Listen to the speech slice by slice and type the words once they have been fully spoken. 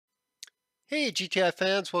Hey GTI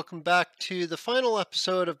fans, welcome back to the final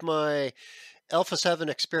episode of my Alpha 7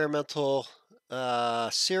 experimental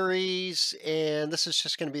series, and this is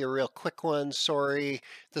just going to be a real quick one. Sorry,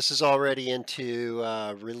 this is already into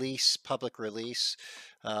public release.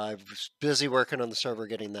 I was busy working on the server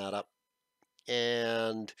getting that up,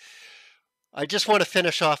 and I just want to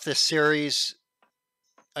finish off this series.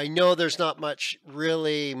 I know there's not much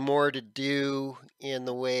really more to do in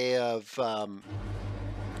the way of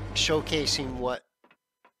showcasing what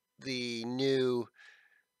the new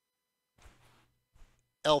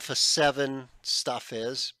Alpha 7 stuff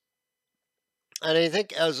is. And I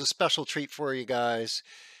think as a special treat for you guys,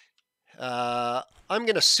 I'm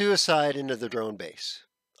going to suicide into the drone base.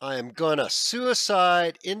 I am going to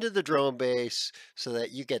suicide into the drone base so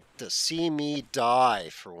that you get to see me die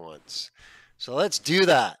for once. So let's do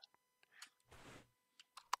that.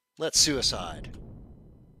 Let's suicide.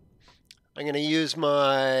 I'm going to use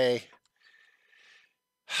my...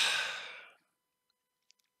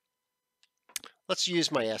 Let's use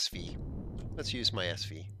my SV. Let's use my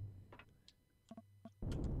SV.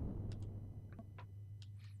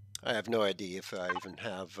 I have no idea if I even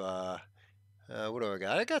have, what do I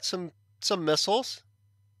got? I got some missiles.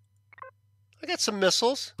 I got some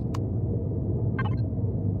missiles.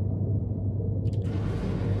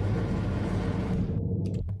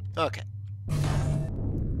 Okay.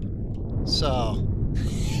 So,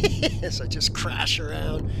 as I just crash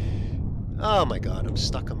around. Oh my god, I'm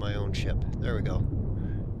stuck on my own ship. There we go.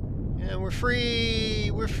 And we're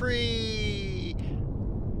free! We're free!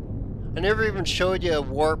 I never even showed you a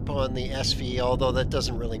warp on the SV, although that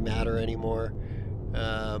doesn't really matter anymore.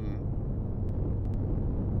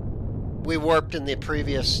 We warped in the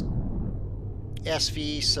previous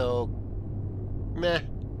SV, so meh,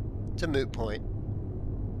 it's a moot point.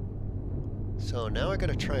 So now I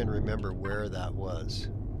gotta try and remember where that was.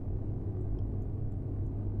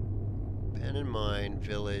 Pen and Mine,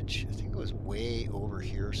 Village. I think it was way over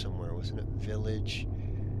here somewhere, wasn't it? Village.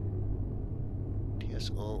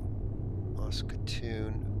 TSO.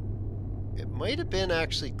 Oskatoon. It might have been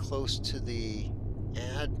actually close to the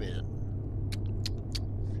admin.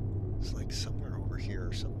 It's like somewhere over here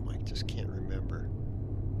or something. I just can't remember.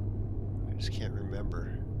 I just can't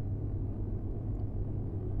remember.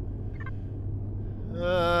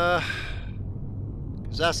 Because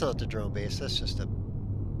that's not the drone base. That's just a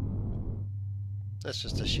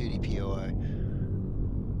shooty POI.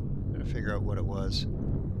 I'm gonna figure out what it was.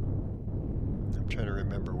 I'm trying to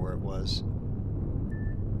remember where it was.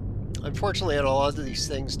 Unfortunately, a lot of these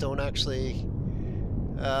things don't actually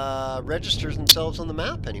register themselves on the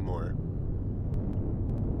map anymore.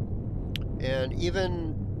 And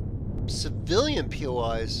even civilian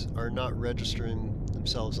POIs are not registering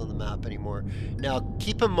themselves on the map anymore. Now,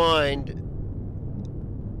 keep in mind,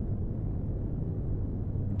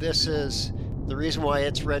 this is the reason why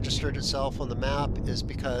it's registered itself on the map is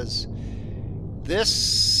because this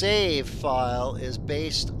save file is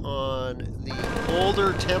based on the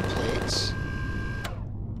older templates,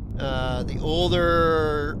 the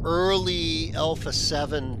older early Alpha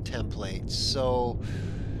 7 templates. So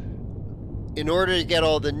in order to get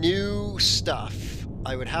all the new stuff,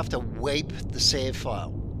 I would have to wipe the save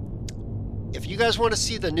file. If you guys want to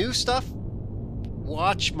see the new stuff,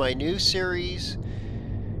 watch my new series,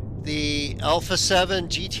 the Alpha 7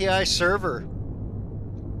 GTI server.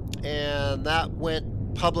 And that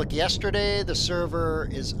went public yesterday. The server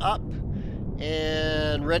is up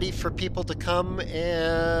and ready for people to come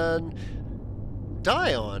and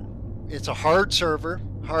die on. It's a hard server,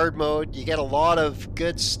 hard mode. You get a lot of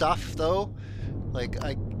good stuff though. Like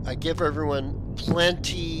I give everyone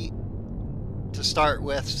plenty to start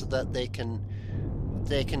with so that they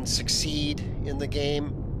can succeed in the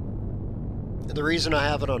game. The reason I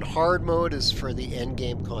have it on hard mode is for the end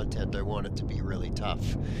game content. I want it to be really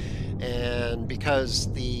tough. And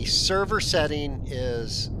because the server setting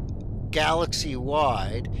is galaxy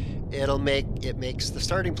wide, it makes the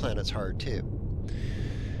starting planets hard too.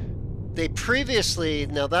 They previously,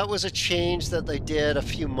 now that was a change that they did a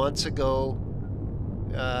few months ago.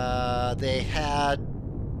 They had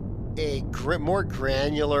a more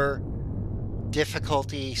granular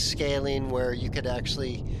difficulty scaling where you could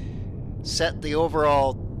actually set the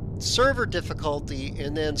overall server difficulty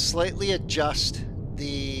and then slightly adjust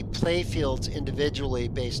the playfields individually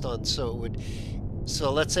based on, so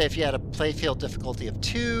let's say if you had a playfield difficulty of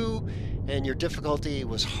 2 and your difficulty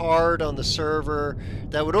was hard on the server,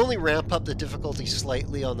 that would only ramp up the difficulty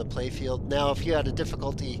slightly on the playfield. Now if you had a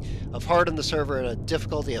difficulty of hard on the server and a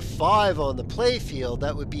difficulty of 5 on the playfield,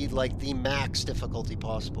 that would be like the max difficulty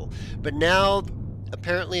possible. But now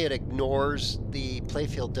apparently it ignores the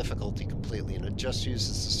playfield difficulty completely, and it just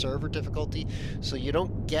uses the server difficulty, so you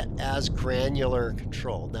don't get as granular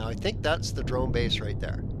control. Now I think that's the drone base right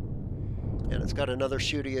there, and it's got another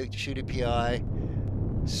shooty PI.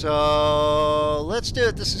 So let's do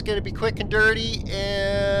it. This is going to be quick and dirty,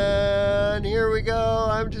 and here we go.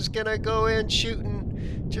 I'm just going to go in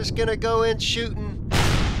shooting. Just going to go in shooting.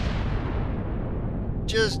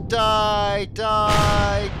 Just die,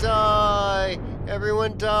 die, die.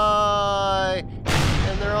 Everyone die.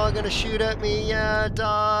 And they're all going to shoot at me. Yeah,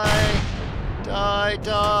 die. Die,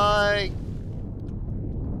 die.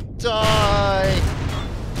 Die.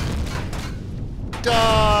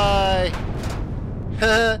 Die.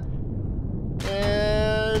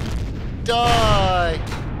 And die.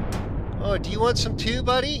 Oh, do you want some too,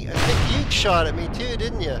 buddy? I think you shot at me too,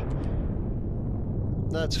 didn't you?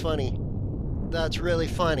 That's funny. That's really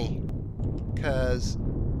funny. Because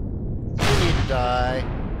you need to die.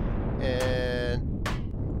 And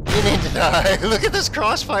you need to die. Look at this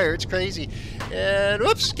crossfire. It's crazy. And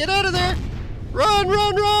whoops, get out of there. Run,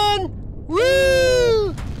 run, run.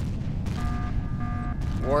 Woo!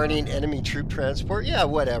 Warning, enemy troop transport. Yeah,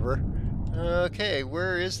 whatever. Okay,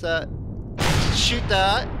 where is that? Shoot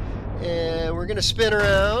that. And we're going to spin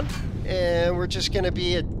around. And we're just going to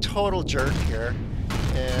be a total jerk here.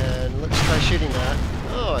 And let's try shooting that.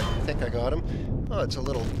 Oh, I think I got him. Oh, it's a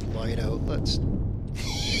little light out. Let's...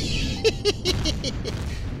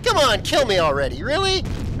 Come on, kill me already. Really?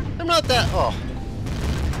 I'm not that... Oh.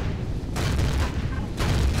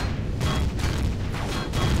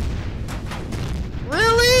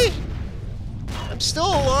 Really? I'm still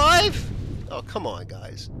alive? Oh, come on,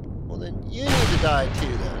 guys. Well, then you need to die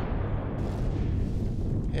too, then.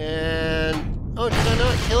 And... Oh, did I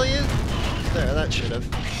not kill you? There, that should have.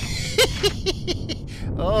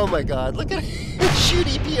 Oh my god, look at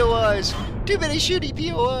shooty POIs. Too many shooty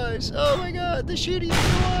POIs. Oh my god, the shooty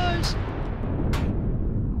POIs.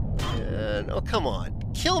 And, oh, come on.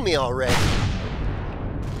 Kill me already.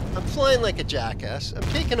 I'm flying like a jackass. I'm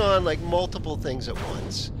taking on like multiple things at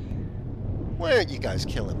once. Why aren't you guys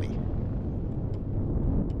killing me?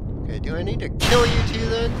 Okay, do I need to kill you too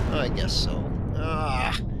then? Oh, I guess so.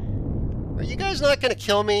 Ah. Are you guys not gonna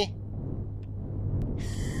kill me?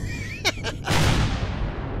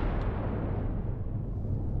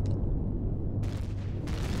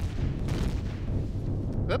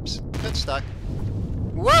 Whoops, got stuck.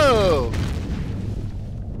 Whoa!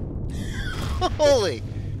 Holy!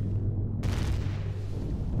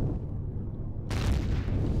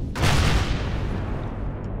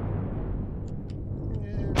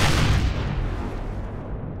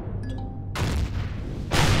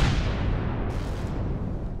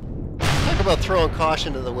 Talk about throwing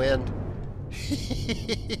caution to the wind.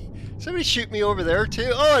 Somebody shoot me over there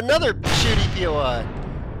too. Oh, another shooty POI.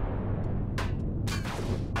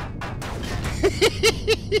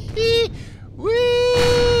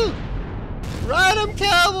 Woo! Ride 'em,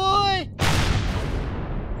 cowboy!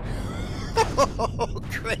 Oh,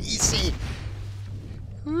 crazy!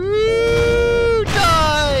 Woo!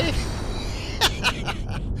 Die!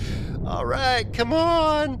 All right, come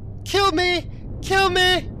on! Kill me! Kill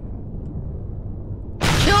me!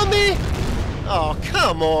 Kill me! Oh,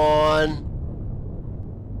 come on!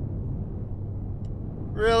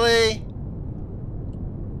 Really?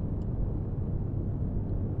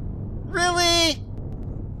 Really?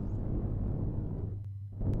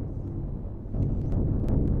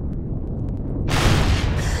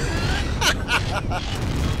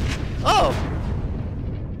 Oh!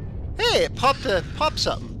 Hey, it popped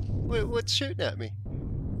something. What's shooting at me?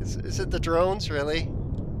 Is it the drones, really?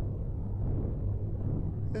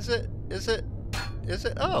 Is it? Is it? Is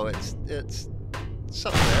it? Oh, it's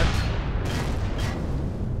something there.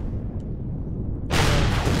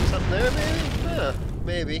 Something there, maybe? Huh,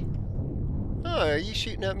 maybe. Oh, are you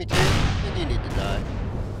shooting at me too? Then you need to die.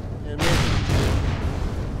 And maybe you too.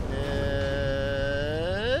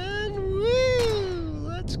 And woo!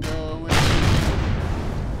 Let's go with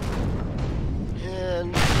you.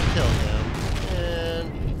 And kill him.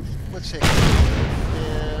 And let's take him.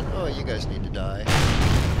 And oh, you guys need to die.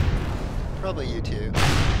 Probably you too.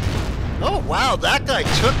 Oh wow, that guy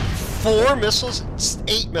took 4 missiles,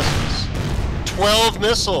 8 missiles, 12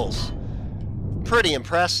 missiles. Pretty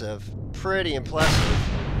impressive. Pretty impressive.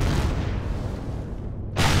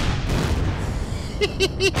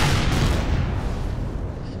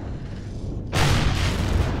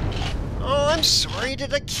 Oh, I'm sorry.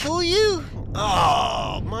 Did I kill you?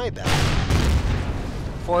 Oh, my bad.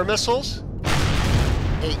 4 missiles?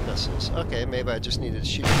 8 missiles. Okay, maybe I just needed to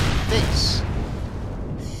shoot him in the face.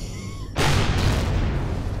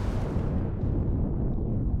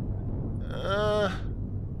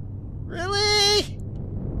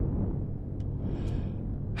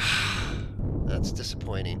 That's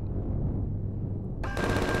disappointing.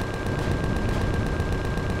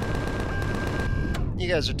 You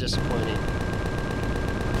guys are disappointing.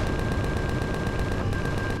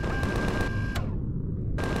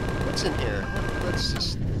 What's in here? Let's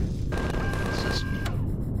just...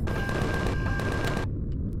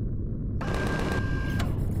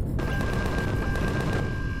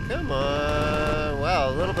 Come on. Wow,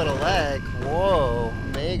 a little bit of lag. Whoa,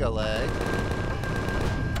 mega lag.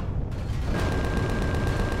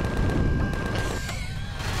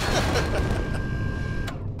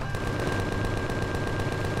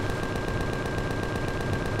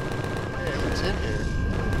 Hey, what's in here?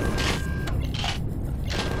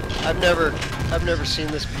 I've never seen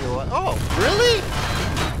this POI. Oh, really?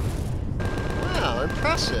 Wow,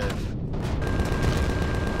 impressive.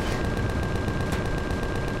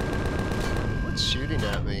 What's shooting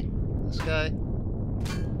at me? This guy?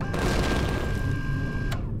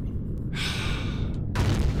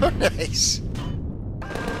 Oh, nice.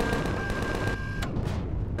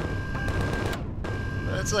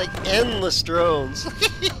 That's like endless drones.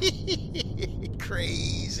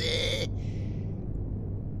 Crazy.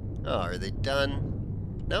 Oh, are they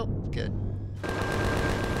done? Nope, good.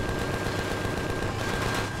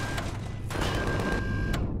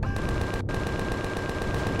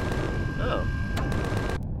 Oh.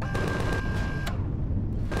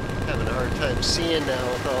 Having a hard time seeing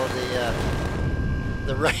now with all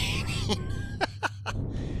the rain.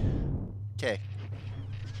 Okay.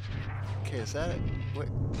 Okay, is that it? Wait.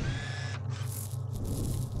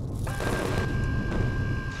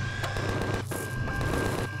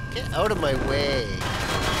 Get out of my way.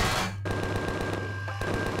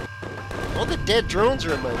 All the dead drones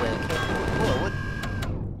are in my way. Whoa, what?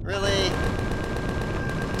 Really?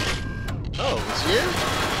 Oh, it was you?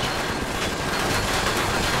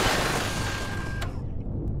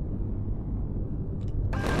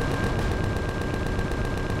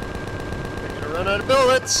 I'm gonna run out of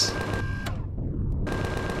bullets.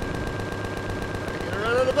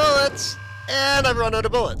 Bullets, and I've run out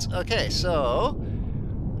of bullets. Okay, so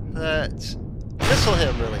let's missile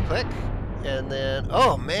him really quick, and then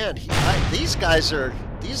oh man, these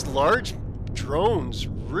large drones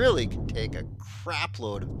really can take a crap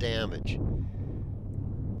load of damage.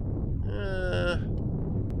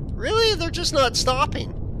 Really, they're just not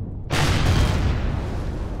stopping.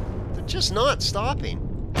 They're just not stopping.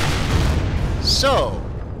 So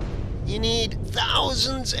you need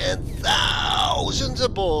thousands and thousands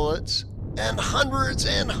of bullets and hundreds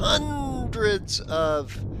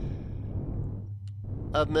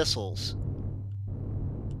of missiles,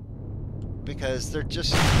 because they're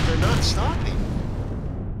not stopping.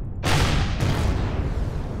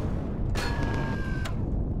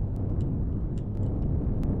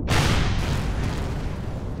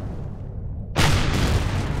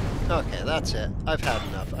 Okay, that's it. I've had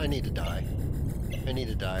enough. I need to die. I need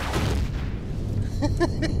to die.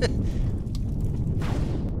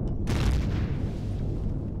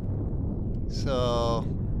 So,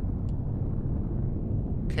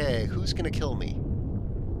 okay, who's gonna kill me?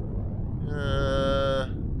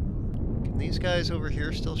 Can these guys over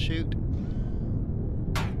here still shoot?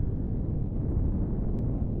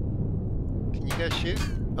 Can you guys shoot?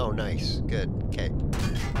 Oh, nice. Good. Okay.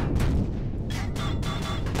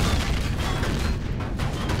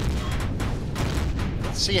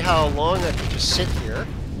 See how long I can just sit here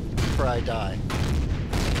before I die.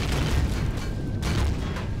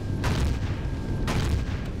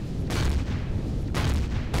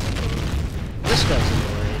 This guy's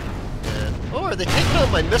annoying. And, oh, are they taking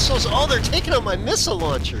out my missiles? Oh, they're taking out my missile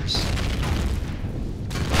launchers.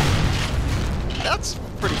 That's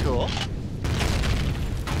pretty cool.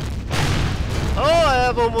 Oh, I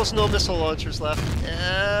have almost no missile launchers left.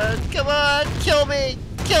 And come on, kill me!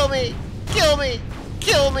 Kill me! Kill me!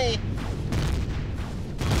 Kill me!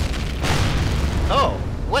 Oh,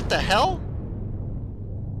 what the hell?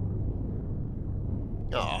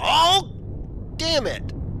 Oh, damn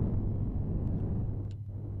it!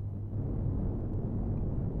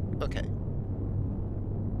 Okay.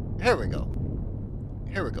 Here we go.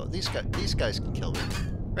 Here we go. These guys can kill me,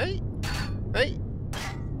 right? Right?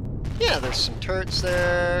 Yeah, there's some turrets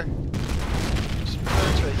there. There's some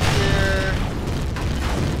turrets right here.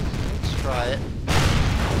 Let's try it.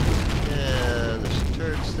 And there's some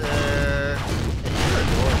turrets there. And you're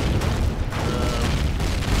annoying.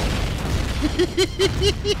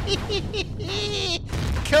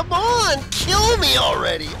 Come on, kill me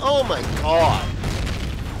already! Oh my god.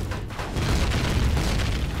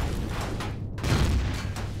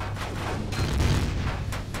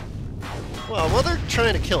 Well, while they're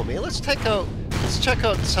trying to kill me, let's take out let's check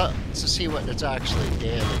out to see what it's actually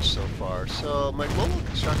damaged so far. So my mobile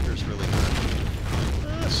constructor is really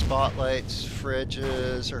good. Spotlights,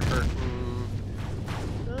 fridges are hurting.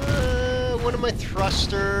 One of my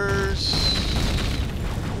thrusters.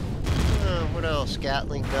 What else?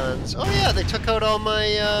 Gatling guns. Oh yeah, they took out all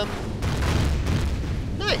my.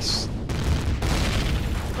 Nice.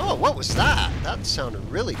 Oh, what was that? That sounded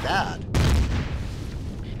really bad.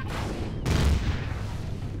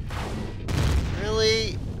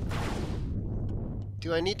 Really?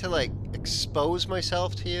 Do I need to, like, expose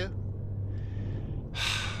myself to you?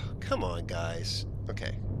 Come on, guys.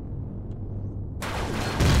 Okay.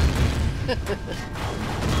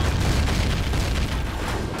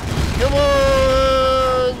 Come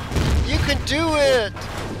on! You can do it!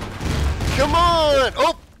 Come on!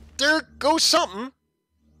 Oh, there goes something.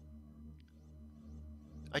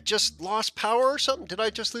 I just lost power or something? Did I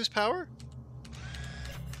just lose power?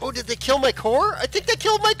 Oh, did they kill my core? I think they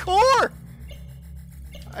killed my core!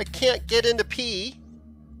 I can't get into P.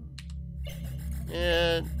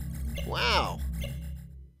 And, wow.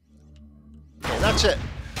 Okay, that's it.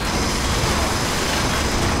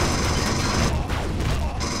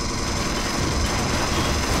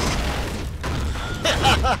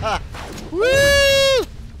 Woo!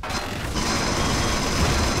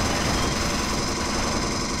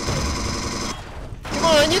 Come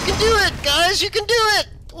on, you can do it, guys! You can do it!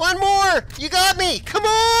 One more! You got me! Come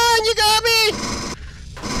on! You got me!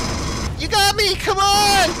 You got me! Come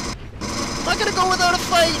on! I'm not gonna go without a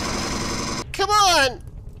fight! Come on!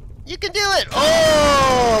 You can do it!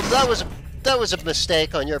 Oh! That was a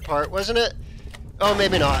mistake on your part, wasn't it? Oh,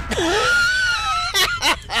 maybe not.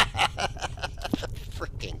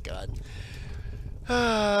 Freaking gun.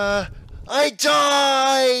 I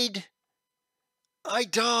died! I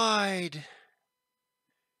died!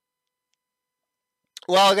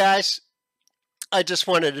 Well, guys, I just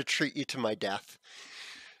wanted to treat you to my death.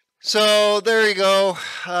 So, there you go.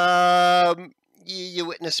 You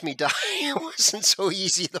witnessed me die. It wasn't so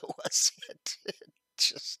easy, though, was it?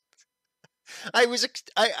 I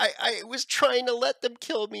was trying to let them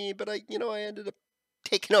kill me, but I ended up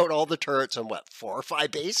taking out all the turrets on, what, 4 or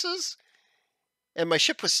 5 bases? And my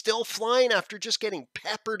ship was still flying after just getting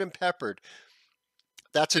peppered and peppered.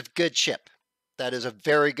 That's a good ship. That is a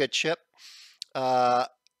very good ship.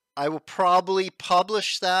 I will probably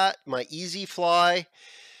publish that, my Easy Fly.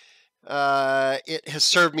 It has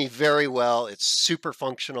served me very well. It's super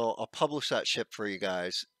functional. I'll publish that ship for you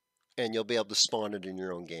guys, and you'll be able to spawn it in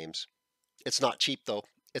your own games. It's not cheap, though.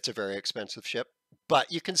 It's a very expensive ship,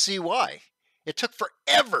 but you can see why. It took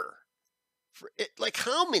forever. Like,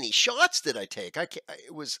 how many shots did I take?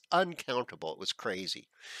 It was uncountable. It was crazy.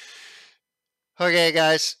 Okay,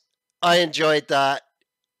 guys, I enjoyed that.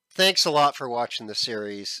 Thanks a lot for watching the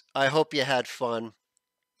series. I hope you had fun.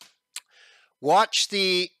 Watch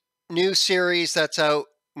the new series that's out,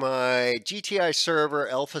 my GTI server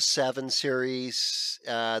Alpha 7 series.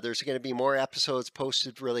 There's going to be more episodes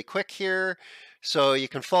posted really quick here, so you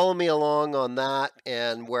can follow me along on that,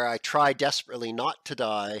 and where I try desperately not to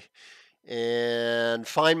die and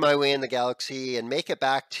find my way in the galaxy and make it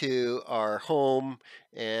back to our home.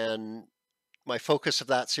 And my focus of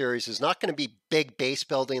that series is not going to be big base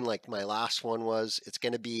building like my last one was. It's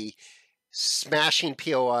going to be smashing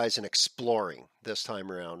POIs and exploring this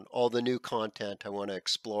time around. All the new content I want to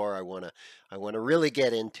explore. I want to really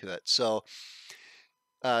get into it. So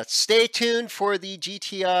stay tuned for the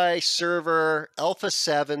GTI server Alpha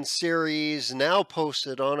 7 series, now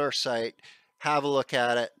posted on our site. Have a look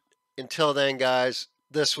at it. Until then, guys,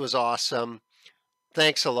 this was awesome.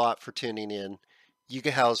 Thanks a lot for tuning in. You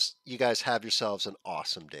guys have yourselves an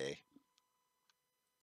awesome day.